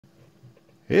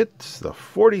It's the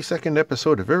 42nd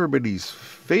episode of everybody's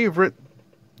favorite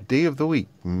day of the week,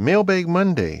 Mailbag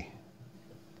Monday.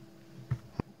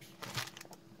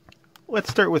 Let's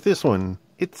start with this one.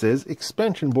 It says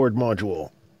expansion board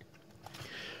module.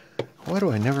 Why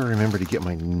do I never remember to get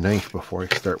my knife before I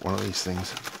start one of these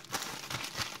things?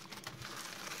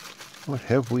 What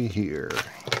have we here?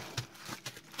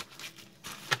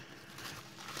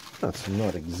 That's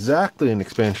not exactly an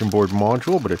expansion board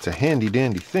module, but it's a handy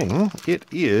dandy thing. It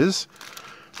is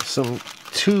some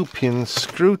 2-pin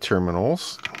screw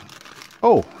terminals.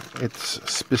 Oh, it's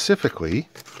these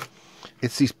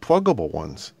pluggable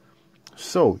ones.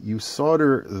 So you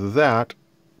solder that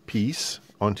piece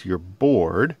onto your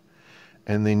board,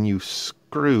 and then you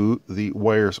screw the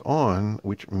wires on,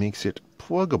 which makes it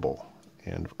pluggable.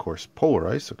 And of course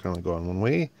polarized, so it can only go on one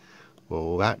way.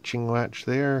 Little latching latch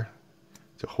there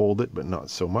to hold it, but not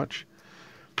so much.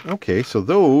 Okay, so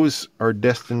those are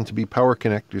destined to be power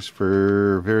connectors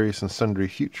for various and sundry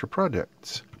future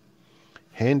projects.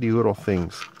 Handy little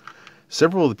things.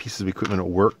 Several of the pieces of equipment at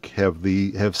work have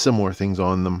similar things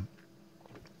on them,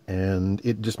 and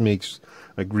it just makes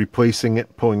like replacing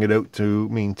it, pulling it out to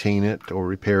maintain it or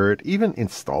repair it, even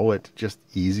install it, just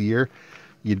easier.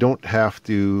 You don't have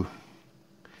to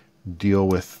deal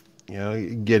with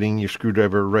getting your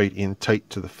screwdriver right in tight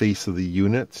to the face of the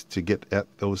unit to get at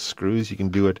those screws. You can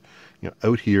do it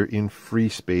out here in free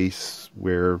space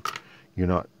where you're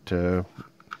not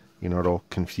all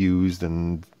confused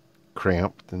and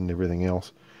cramped and everything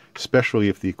else, especially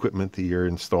if the equipment that you're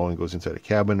installing goes inside a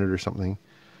cabinet or something.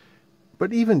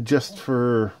 But even just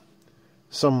for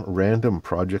some random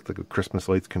project like a Christmas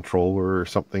lights controller or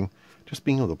something, just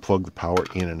being able to plug the power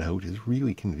in and out is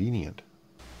really convenient.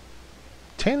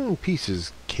 10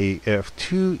 pieces KF2EDGK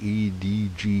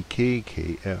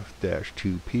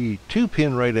KF-2P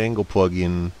 2-pin right angle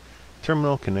plug-in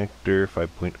terminal connector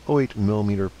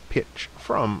 5.08mm pitch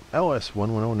from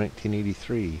LS110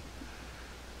 1983.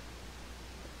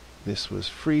 This was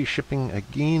free shipping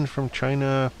again from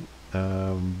China,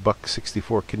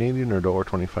 $1.64 Canadian or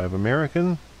 $1.25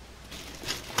 American.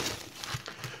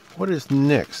 What is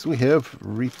next? We have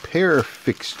repair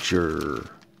fixture.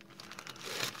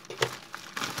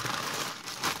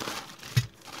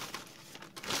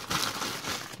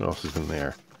 What else is in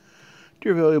there?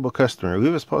 Dear valuable customer,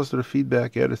 leave us positive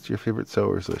feedback, add us to your favorite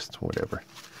sellers list, whatever.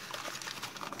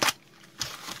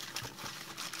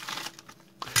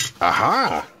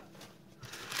 Aha!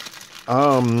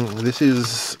 This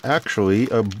is actually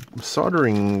a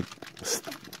soldering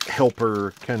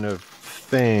helper kind of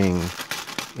thing.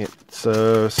 It's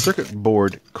a circuit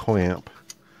board clamp.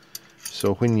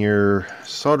 So when you're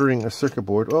soldering a circuit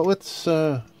board, well, let's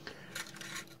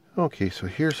okay, so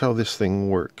here's how this thing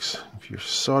works. If you're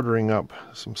soldering up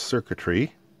some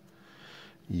circuitry,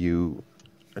 you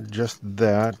adjust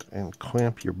that and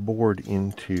clamp your board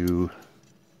into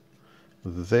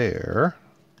there.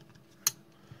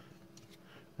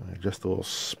 And adjust a little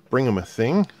spring of a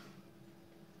thing.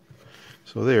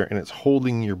 So there, and it's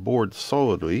holding your board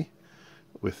solidly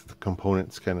with the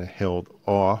components kind of held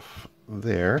off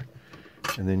there.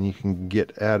 And then you can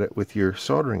get at it with your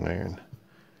soldering iron.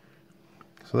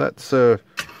 So that's,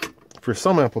 for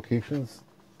some applications,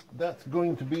 that's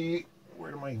going to be,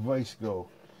 where did my vise go?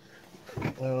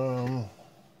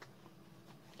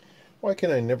 Why can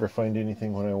I never find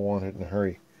anything when I want it in a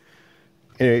hurry?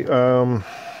 Anyway,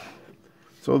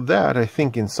 so that, I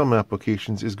think, in some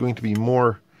applications is going to be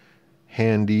more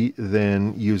handy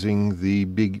than using the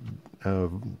big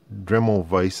Dremel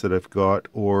vise that I've got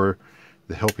or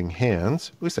the helping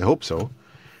hands. At least I hope so.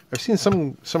 I've seen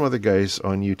some other guys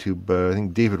on YouTube. I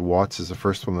think David Watts is the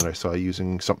first one that I saw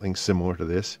using something similar to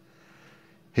this.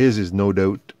 His is no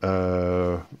doubt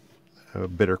a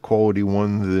better quality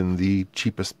one than the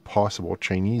cheapest possible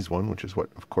Chinese one, which is what,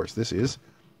 of course, this is,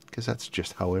 because that's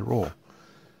just how I roll.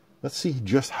 Let's see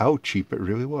just how cheap it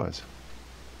really was.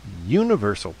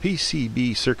 Universal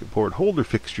PCB circuit board holder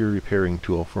fixture repairing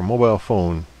tool for mobile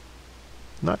phone.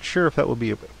 Not sure if that would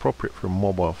be appropriate for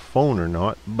mobile phone or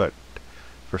not, but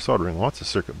for soldering lots of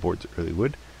circuit boards it really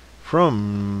would.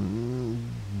 From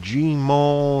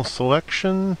Gmall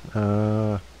Selection,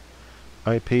 I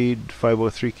paid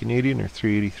 $5.03 Canadian or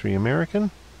 $3.83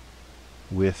 American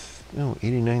with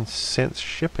 89 cents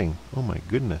shipping. Oh my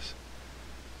goodness.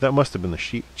 That must have been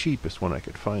the cheapest one I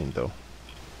could find, though.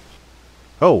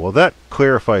 Oh, well, that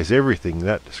clarifies everything,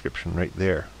 that description right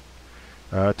there.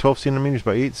 12 centimeters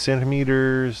by 8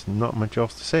 centimeters, not much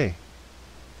else to say.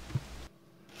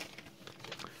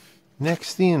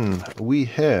 Next in, we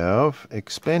have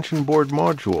expansion board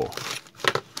module.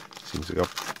 Seems like a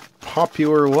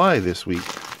popular lie this week.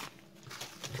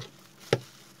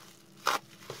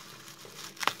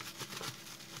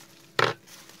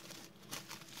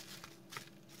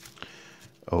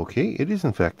 Okay, it is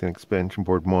in fact an expansion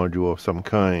board module of some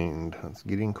kind. Let's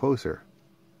get in closer.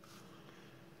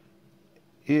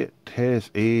 It has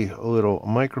a little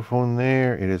microphone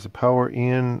there. It has a power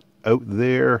in, out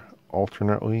there,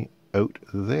 alternately out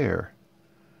there.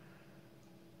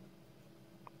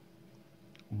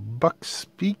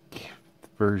 Buckspeak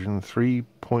version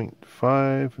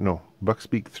 3.5, no,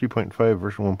 Buckspeak 3.5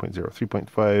 version 1.0.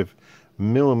 3.5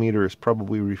 millimeter is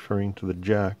probably referring to the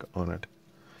jack on it.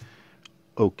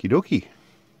 Okie dokie.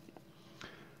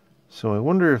 So I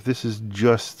wonder if this is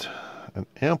just an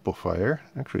amplifier.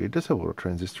 Actually, it does have a little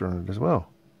transistor on it as well.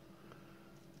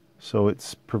 So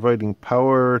it's providing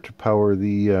power to power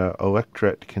the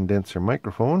electret condenser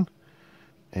microphone,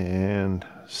 and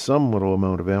some little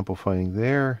amount of amplifying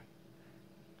there,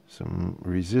 some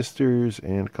resistors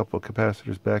and a couple of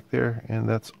capacitors back there, and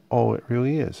that's all it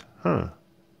really is. Huh.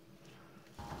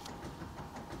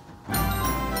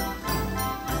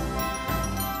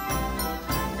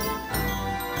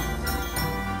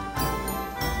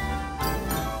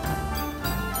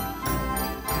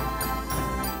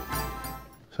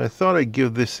 So I thought I'd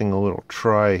give this thing a little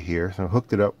try here. So I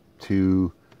hooked it up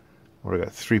to, what, I got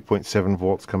 3.7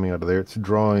 volts coming out of there. It's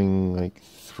drawing like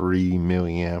 3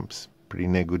 milliamps, pretty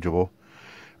negligible.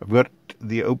 I've got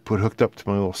the output hooked up to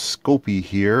my little Scopy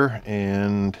here,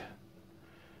 and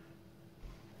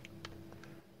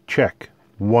check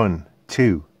 1,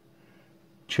 2.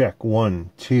 Check 1,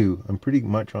 2. I'm pretty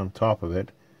much on top of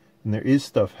it, and there is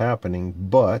stuff happening,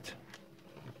 but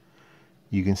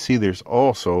you can see there's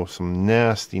also some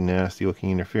nasty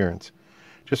looking interference.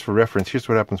 Just for reference, here's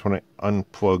what happens when I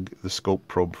unplug the scope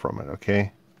probe from it,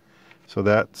 okay? So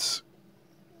that's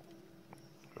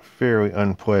fairly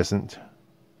unpleasant.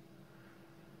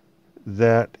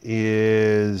 That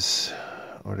is,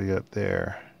 what do you got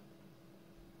there?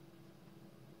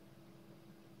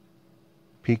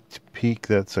 Peak to peak,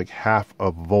 that's like half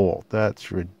a volt. That's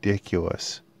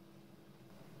ridiculous.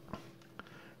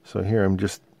 So here I'm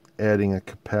just adding a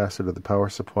capacitor to the power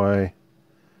supply.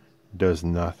 Does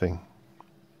nothing.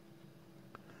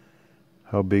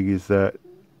 How big is that?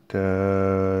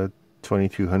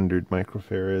 2200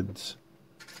 microfarads.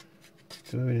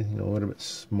 Do I have anything a little bit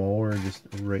smaller, just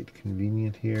right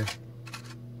convenient here?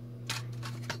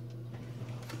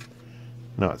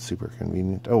 Not super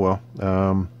convenient. Oh well.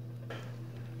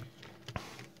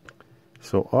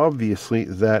 So obviously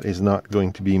that is not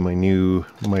going to be my new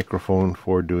microphone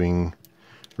for doing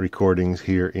recordings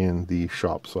here in the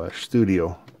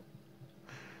shop/studio.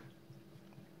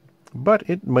 But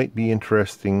it might be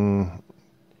interesting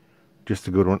just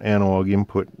to go to an analog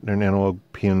input, an analog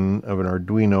pin of an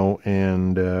Arduino,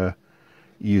 and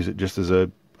use it just as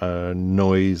a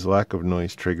lack of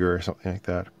noise trigger or something like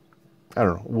that. I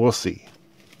don't know. We'll see.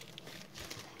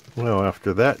 Well,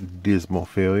 after that dismal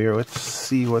failure, let's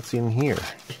see what's in here.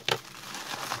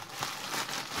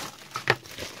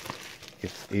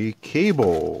 It's a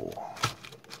cable.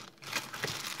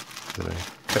 Did I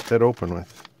cut that open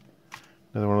with?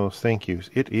 Another one of those thank yous.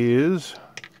 It is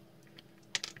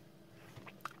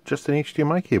just an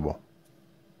HDMI cable.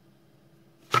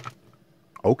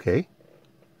 Okay.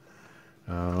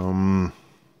 How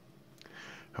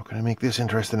can I make this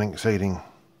interesting and exciting?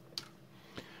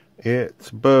 It's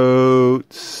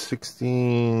about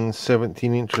 16,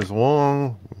 17 inches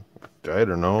long. I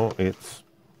don't know. It's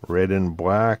red and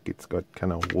black. It's got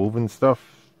kind of woven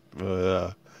stuff.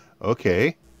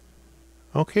 Okay.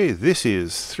 Okay, this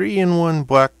is 3-in-1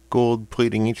 black gold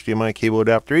plating HDMI cable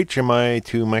adapter, HMI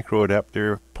to micro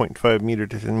adapter, 0.5 meter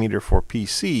to 10 meter for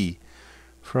PC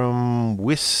from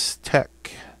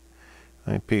Wistech.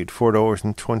 I paid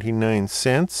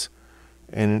 $4.29,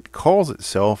 and it calls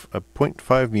itself a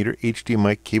 0.5 meter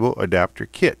HDMI cable adapter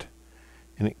kit.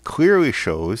 And it clearly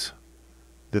shows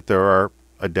that there are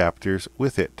adapters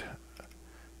with it,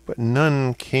 but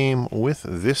none came with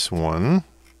this one.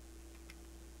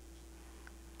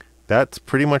 That's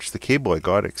pretty much the cable I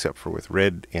got, except for with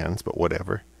red ends, but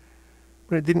whatever.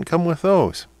 But it didn't come with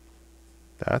those.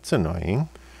 That's annoying.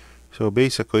 So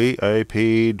basically, I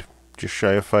paid just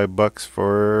shy of $5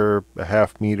 for a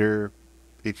 0.5 meter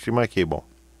HDMI cable.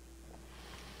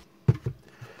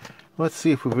 Let's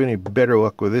see if we've any better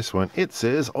luck with this one. It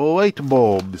says light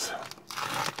bulbs.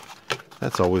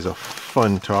 That's always a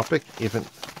fun topic. Even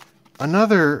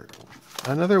another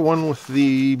one with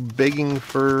the begging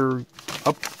for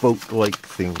upvote-like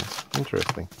things.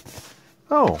 Interesting.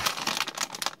 Oh.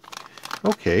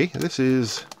 Okay, this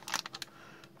is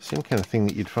the same kind of thing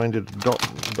that you'd find at a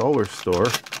dollar store.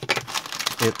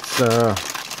 It's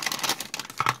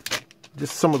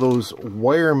just some of those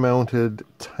wire-mounted,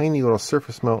 tiny little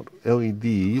surface mount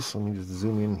LEDs. Let me just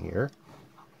zoom in here.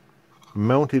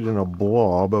 mounted in a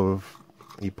blob of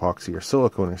epoxy or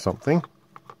silicone or something.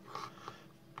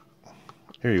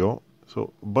 There you go.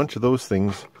 So a bunch of those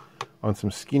things on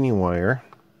some skinny wire.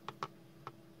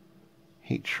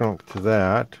 Heat shrunk to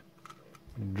that.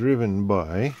 Driven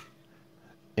by.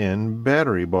 And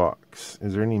battery box.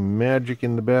 Is there any magic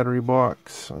in the battery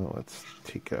box? Oh, let's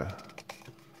take a...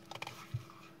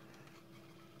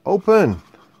 Open!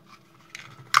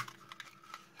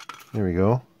 There we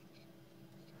go.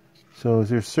 So is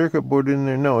there a circuit board in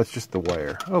there? No, it's just the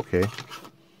wire. Okay.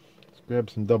 Let's grab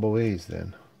some double A's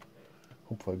then.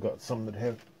 Hopefully I've got some that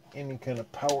have any kind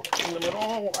of power in them at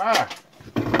all. Ah!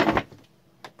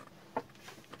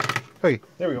 Okay,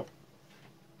 there we go.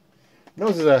 No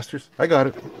disasters. I got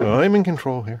it. I'm in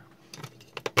control here.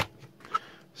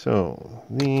 So,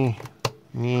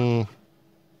 oh,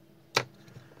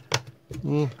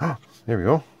 there we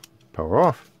go. Power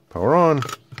off. Power on.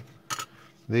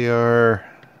 They are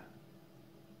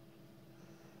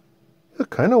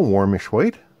kind of warmish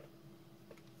white.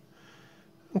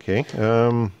 Okay.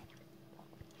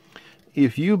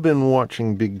 If you've been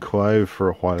watching Big Clive for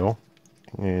a while,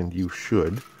 and you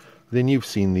should, then you've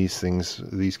seen these things,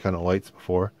 these kind of lights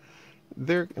before.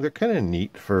 They're kind of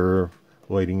neat for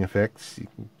lighting effects.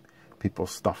 People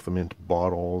stuff them into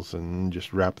bottles and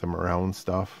just wrap them around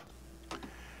stuff.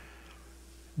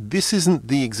 This isn't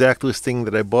the exact listing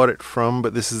that I bought it from,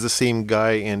 but this is the same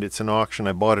guy, and it's an auction.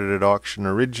 I bought it at auction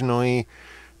originally.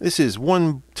 This is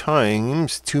 1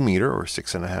 times 2 meter or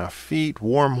 6.5 feet,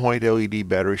 warm white LED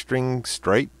battery string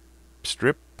strip,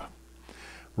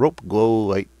 rope glow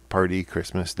light party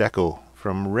Christmas deco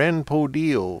from Renpo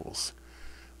Deals.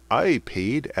 I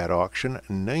paid at auction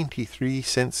 93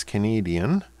 cents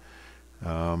Canadian.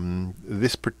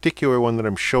 This particular one that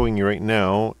I'm showing you right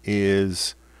now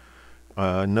is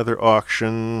another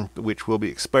auction which will be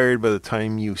expired by the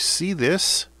time you see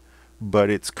this, but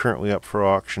it's currently up for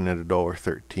auction at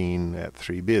 $1.13 at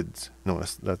 3 bids. No,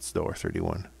 that's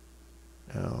 $1.31.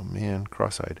 Oh man,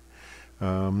 cross-eyed.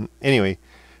 Anyway,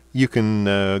 you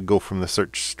can go from the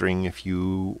search string if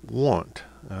you want.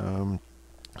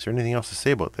 Is there anything else to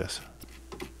say about this?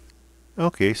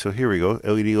 Okay, so here we go.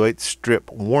 LED light strip,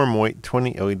 warm white,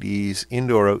 20 LEDs,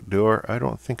 indoor, outdoor. I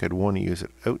don't think I'd want to use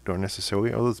it outdoor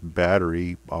necessarily. Although it's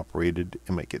battery operated,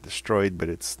 it might get destroyed, but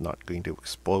it's not going to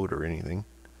explode or anything.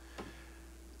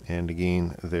 And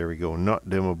again, there we go. Not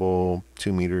dimmable,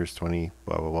 2 meters, 20,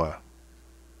 blah, blah, blah.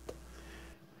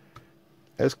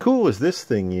 As cool as this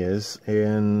thing is,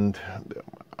 and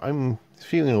I'm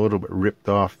feeling a little bit ripped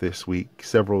off this week.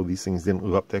 Several of these things didn't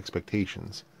live up to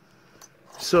expectations.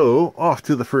 So, off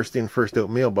to the first in, first out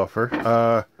mail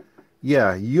buffer.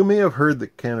 Yeah, you may have heard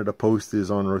that Canada Post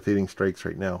is on rotating strikes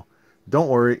right now. Don't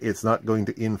worry, it's not going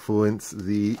to influence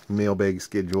the mailbag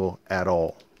schedule at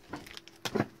all.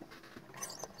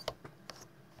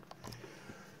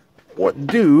 What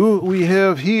do we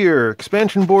have here?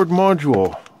 Expansion board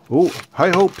module. Oh, high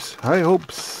hopes, high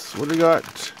hopes. What do we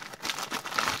got?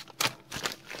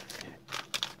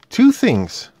 2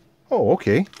 things. Oh,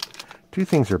 okay. 2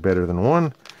 things are better than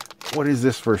 1. What is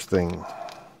this first thing?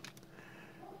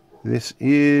 This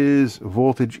is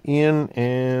voltage in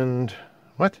and...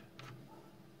 what?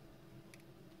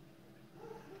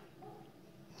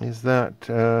 Is that...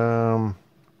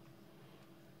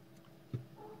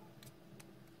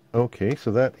 okay,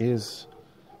 so that is...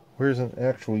 where's an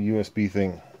actual USB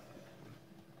thing?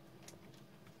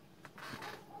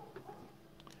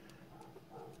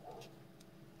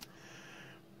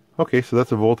 Okay, so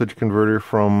that's a voltage converter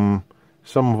from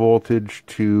some voltage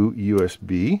to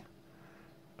USB.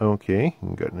 Okay,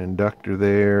 we've got an inductor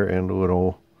there and a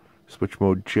little switch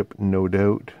mode chip, no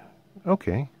doubt.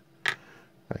 Okay,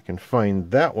 I can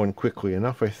find that one quickly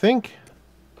enough, I think.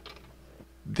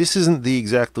 This isn't the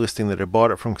exact listing that I bought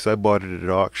it from because I bought it at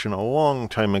auction a long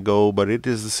time ago, but it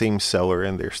is the same seller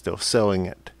and they're still selling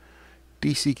it.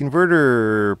 DC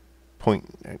converter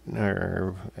point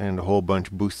and a whole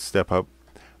bunch, boost, step up,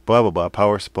 blah blah blah,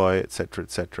 power supply, etc,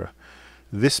 etc.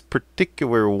 This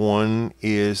particular one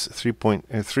is 3 volt,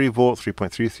 3.3,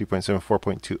 3.7,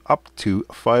 4.2, up to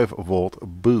 5 volt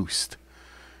boost.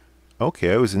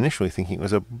 Okay, I was initially thinking it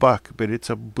was a buck, but it's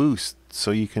a boost,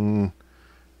 so you can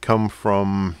come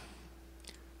from,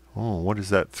 oh, what is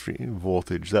that 3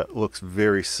 voltage? That looks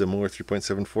very similar,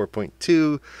 3.7,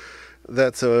 4.2.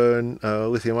 That's a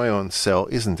lithium ion cell,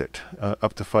 isn't it?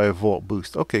 Up to 5 volt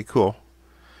boost. Okay, cool.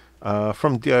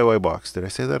 From DIY Box. Did I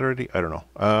say that already? I don't know.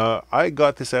 I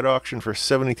got this at auction for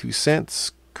 72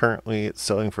 cents. Currently it's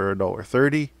selling for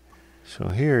 $1.30. So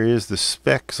here is the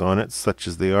specs on it, such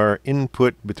as they are.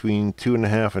 Input between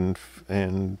 2.5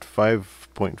 and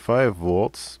 5.5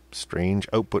 volts. Strange.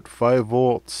 Output 5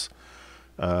 volts.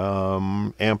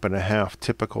 Amp and a half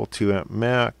typical, 2 amp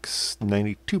max.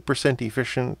 92%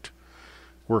 efficient.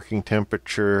 Working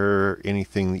temperature,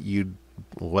 anything that you'd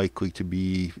likely to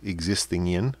be existing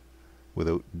in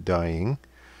without dying.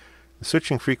 The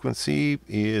switching frequency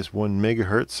is 1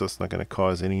 megahertz, so it's not going to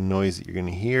cause any noise that you're going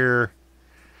to hear.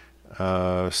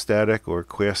 Static or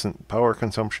quiescent power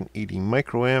consumption, 80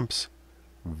 microamps.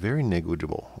 Very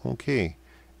negligible. Okay.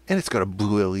 And it's got a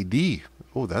blue LED.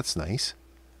 Oh, that's nice.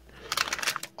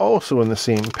 Also in the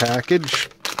same package,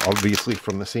 obviously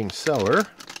from the same seller,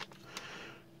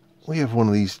 we have one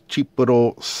of these cheap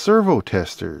little servo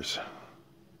testers.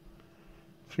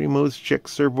 3 modes: check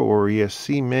servo or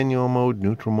ESC, manual mode,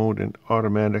 neutral mode, and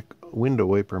automatic window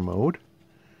wiper mode.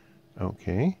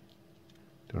 Okay.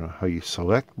 Don't know how you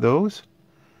select those.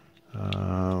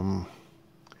 Let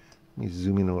me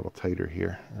zoom in a little tighter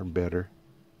here, or better.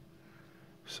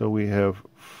 So we have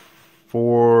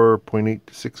 4.8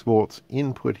 to 6 volts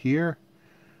input here.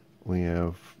 We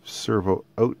have servo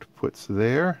outputs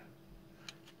there.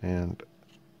 And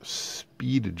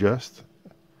speed adjust.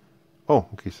 Oh,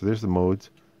 okay, so there's the modes.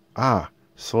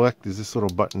 Select is this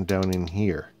little button down in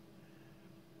here.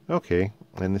 Okay,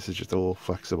 and this is just a little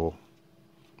flexible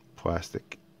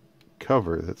plastic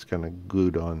cover that's kind of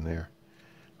glued on there.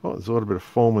 Oh, there's a little bit of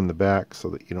foam in the back so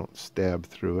that you don't stab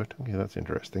through it. Okay, that's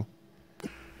interesting.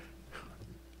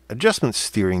 Adjustment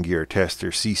steering gear tester,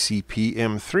 CCP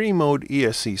M3 mode,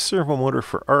 ESC servo motor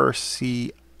for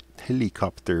RC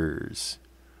helicopters.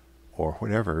 Or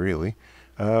whatever, really.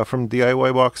 From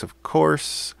DIY box, of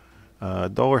course.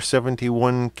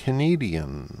 $1.71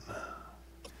 Canadian.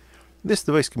 This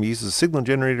device can be used as a signal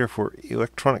generator for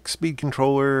electronic speed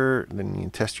controller. Then you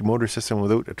can test your motor system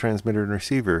without a transmitter and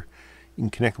receiver. You can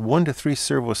connect 1 to 3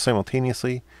 servos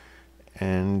simultaneously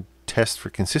and test for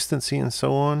consistency and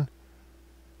so on.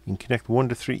 You can connect 1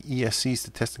 to 3 ESCs to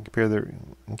test and compare their...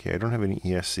 Okay, I don't have any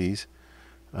ESCs.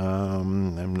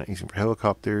 I'm not using for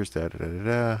helicopters.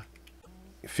 15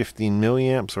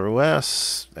 milliamps or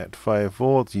less at 5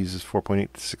 volts. Uses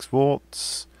 4.8 to 6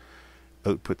 volts.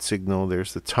 Output signal,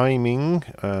 there's the timing,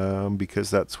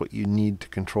 because that's what you need to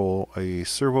control a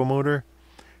servo motor.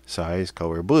 Size,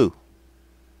 color, blue.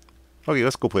 Okay,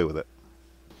 let's go play with it.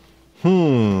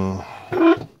 I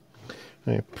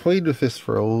played with this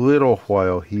for a little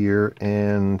while here,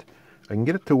 and I can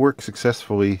get it to work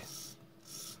successfully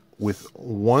with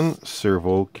one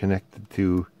servo connected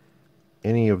to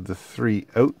any of the 3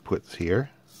 outputs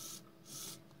here.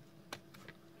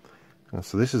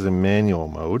 So this is a manual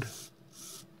mode.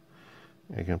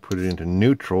 I can put it into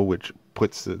neutral, which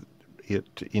puts it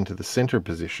into the center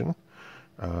position.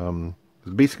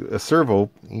 Basically, a servo,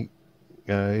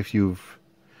 if you've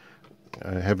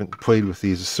haven't played with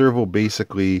these, a servo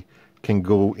basically can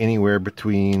go anywhere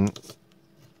between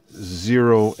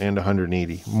 0 and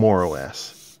 180, more or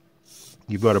less.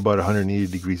 You've got about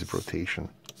 180 degrees of rotation.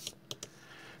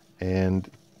 And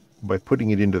by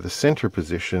putting it into the center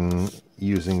position,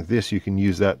 using this, you can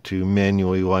use that to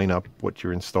manually line up what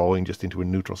you're installing just into a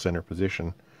neutral center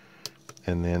position.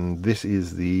 And then this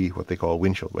is the what they call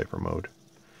windshield wiper mode.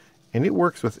 And it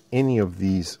works with any of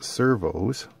these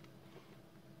servos.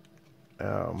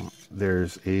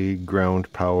 There's a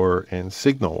ground, power, and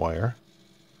signal wire.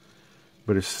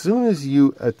 But as soon as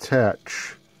you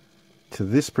attach to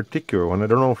this particular one, I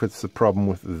don't know if it's the problem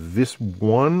with this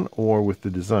one or with the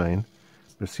design,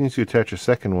 but as soon as you attach a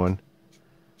second one,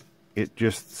 it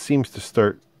just seems to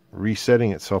start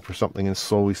resetting itself or something and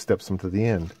slowly steps them to the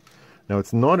end. Now,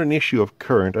 it's not an issue of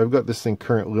current. I've got this thing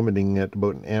current limiting at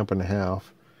about 1.5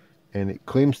 amps, and it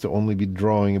claims to only be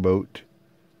drawing about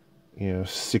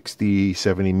 60,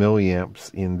 70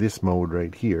 milliamps in this mode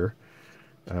right here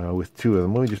with 2 of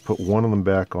them. Let me just put one of them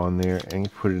back on there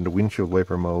and put it into windshield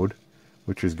wiper mode,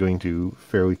 which is going to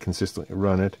fairly consistently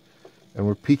run it. And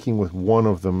we're peaking with one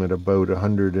of them at about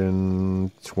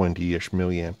 120-ish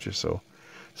milliamps or so.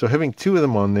 So having 2 of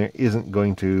them on there isn't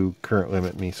going to current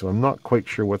limit me, so I'm not quite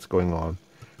sure what's going on.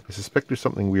 I suspect there's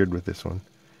something weird with this one.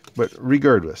 But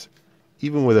regardless,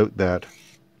 even without that,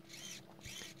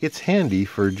 it's handy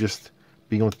for just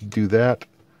being able to do that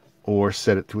or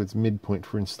set it to its midpoint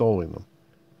for installing them.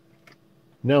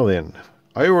 Now then,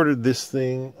 I ordered this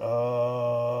thing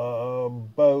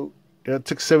it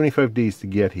took 75 days to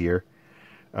get here.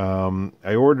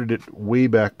 I ordered it way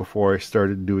back before I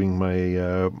started doing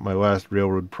my my last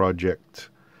railroad project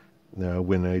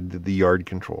when I did the yard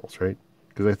controls, right?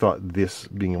 Because I thought this,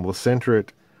 being able to center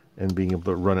it and being able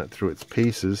to run it through its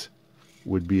paces,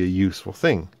 would be a useful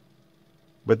thing.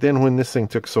 But then when this thing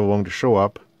took so long to show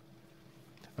up,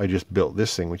 I just built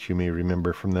this thing, which you may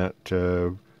remember from that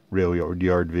rail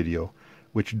yard video,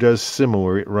 which does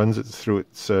similar. It runs it through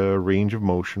its range of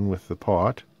motion with the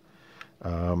pot.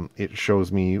 It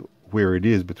shows me where it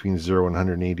is between 0 and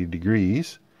 180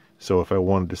 degrees. So if I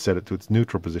wanted to set it to its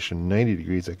neutral position, 90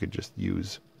 degrees, I could just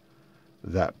use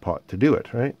that pot to do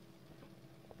it, right?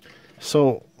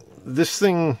 So this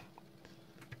thing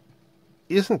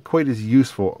isn't quite as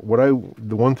useful.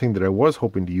 The one thing that I was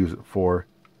hoping to use it for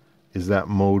is that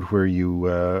mode where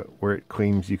where it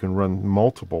claims you can run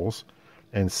multiples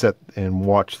and set and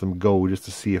watch them go just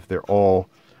to see if they're all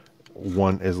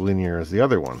one as linear as the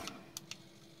other one.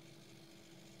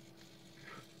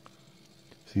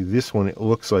 See, this one, it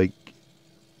looks like,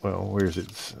 well, where's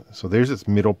it? So there's its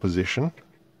middle position,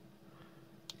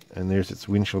 and there's its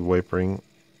windshield wipering.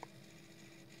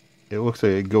 It looks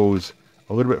like it goes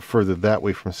a little bit further that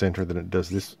way from center than it does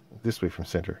this way from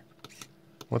center.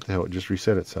 What the hell? It just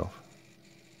reset itself.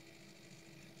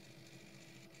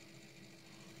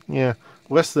 Yeah,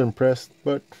 less than impressed,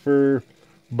 but for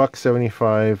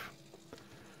 $1.75,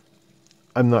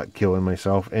 I'm not killing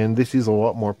myself. And this is a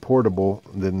lot more portable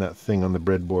than that thing on the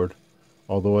breadboard.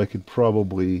 Although I could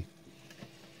probably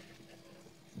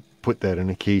put that in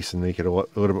a case and make it a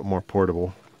little bit more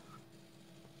portable.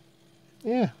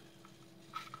 Yeah.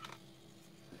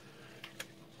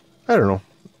 I don't know.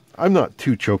 I'm not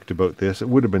too choked about this. It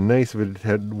would have been nice if it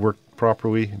had worked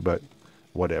properly, but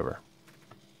whatever.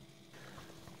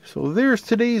 So there's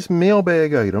today's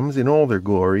mailbag items in all their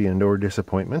glory and or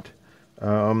disappointment.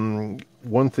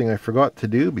 One thing I forgot to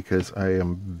do, because I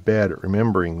am bad at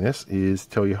remembering this, is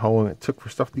tell you how long it took for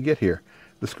stuff to get here.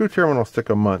 The screw terminals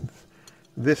took a month.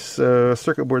 This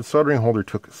circuit board soldering holder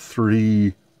took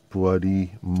 3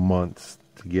 bloody months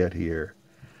to get here.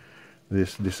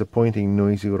 This disappointing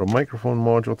noisy little microphone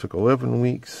module took 11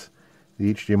 weeks.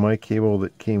 The HDMI cable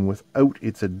that came without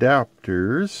its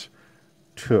adapters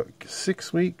took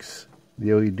 6 weeks.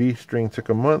 The LED string took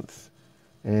a month.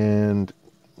 And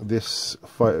this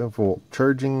 5-volt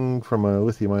charging from a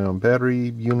lithium-ion battery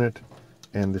unit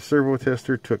and the servo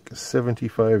tester took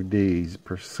 75 days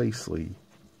precisely.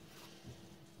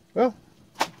 Well,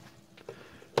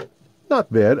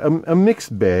 not bad. A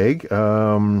mixed bag.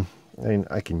 And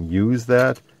I can use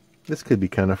that. This could be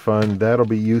kind of fun. That'll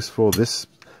be useful.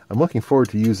 I'm looking forward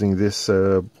to using this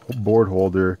board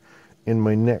holder in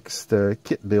my next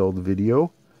kit build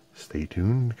video. Stay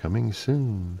tuned, coming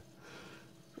soon.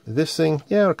 This thing,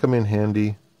 yeah, it'll come in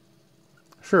handy.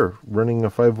 Sure, running a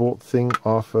 5-volt thing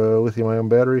off a lithium-ion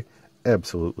battery,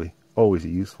 absolutely. Always a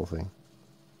useful thing.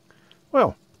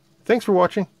 Well, thanks for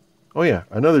watching. Oh yeah,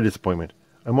 another disappointment.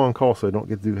 I'm on call, so I don't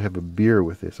get to have a beer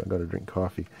with this. I gotta drink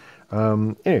coffee.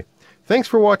 Anyway, thanks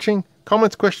for watching.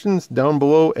 Comments, questions down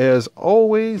below. As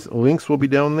always, links will be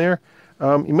down there.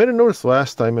 You might have noticed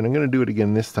last time, and I'm going to do it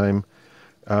again this time.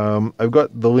 I've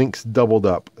got the links doubled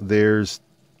up. There's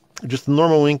just a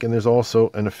normal link, and there's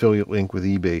also an affiliate link with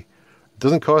eBay. It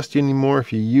doesn't cost you any more.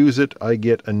 If you use it, I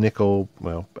get a nickel,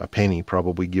 well, a penny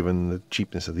probably, given the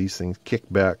cheapness of these things,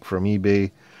 kickback from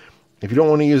eBay. If you don't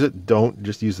want to use it, don't.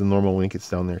 Just use the normal link. It's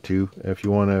down there too. If you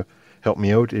want to help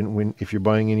me out if you're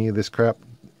buying any of this crap,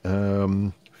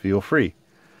 feel free.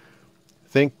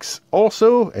 Thanks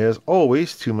also, as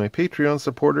always, to my Patreon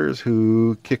supporters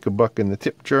who kick a buck in the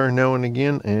tip jar now and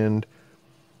again and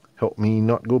help me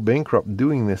not go bankrupt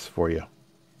doing this for you.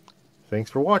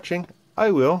 Thanks for watching. I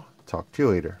will talk to you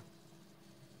later.